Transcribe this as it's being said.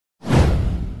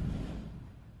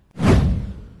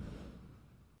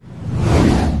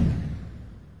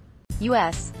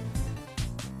U.S.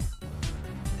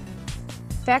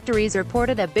 Factories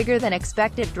reported a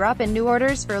bigger-than-expected drop in new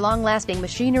orders for long-lasting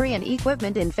machinery and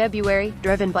equipment in February,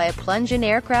 driven by a plunge in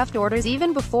aircraft orders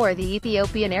even before the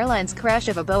Ethiopian Airlines crash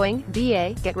of a Boeing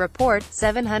BA report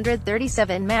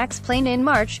 737 MAX plane in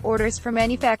March. Orders for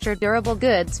manufactured durable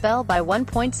goods fell by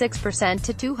 1.6%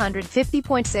 to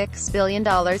 $250.6 billion,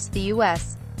 the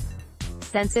U.S.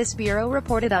 Census Bureau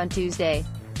reported on Tuesday.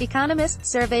 Economists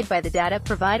surveyed by the data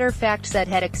provider FactSet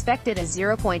had expected a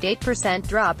 0.8%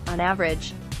 drop, on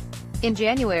average. In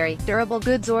January, durable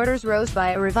goods orders rose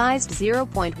by a revised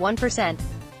 0.1%.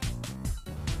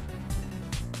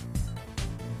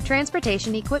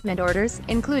 Transportation equipment orders,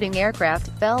 including aircraft,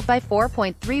 fell by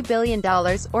 $4.3 billion,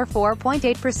 or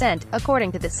 4.8%,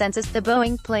 according to the census. The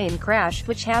Boeing plane crash,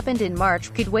 which happened in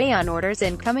March, could weigh on orders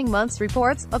in coming months,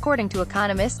 reports, according to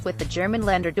economists with the German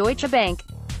lender Deutsche Bank.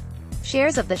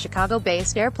 Shares of the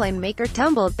Chicago-based airplane maker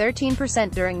tumbled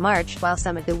 13% during March, while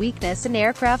some of the weakness in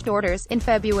aircraft orders in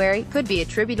February could be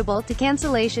attributable to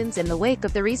cancellations in the wake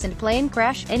of the recent plane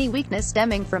crash. Any weakness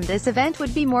stemming from this event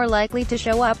would be more likely to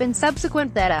show up in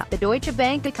subsequent data, the Deutsche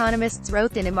Bank economists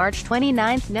wrote in a March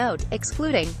 29 note.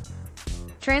 Excluding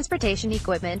transportation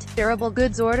equipment, durable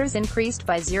goods orders increased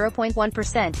by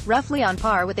 0.1%, roughly on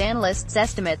par with analysts'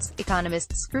 estimates.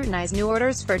 Economists scrutinize new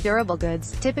orders for durable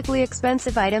goods, typically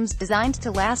expensive items designed to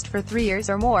last for 3 years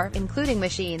or more, including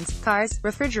machines, cars,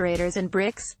 refrigerators and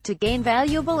bricks, to gain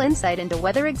valuable insight into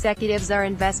whether executives are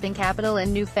investing capital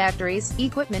in new factories,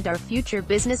 equipment or future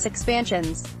business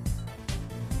expansions.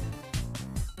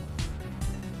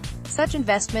 Such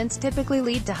investments typically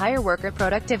lead to higher worker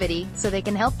productivity, so they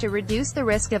can help to reduce the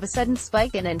risk of a sudden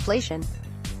spike in inflation.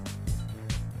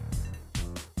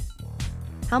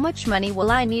 How much money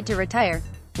will I need to retire?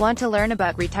 Want to learn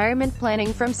about retirement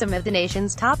planning from some of the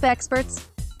nation's top experts?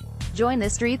 Join the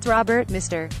streets Robert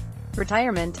Mr.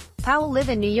 Retirement Powell live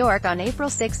in New York on April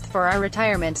 6 for our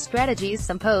Retirement Strategies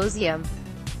Symposium.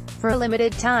 For a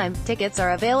limited time, tickets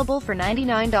are available for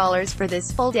 $99 for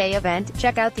this full-day event.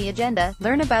 Check out the agenda,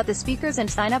 learn about the speakers and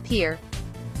sign up here.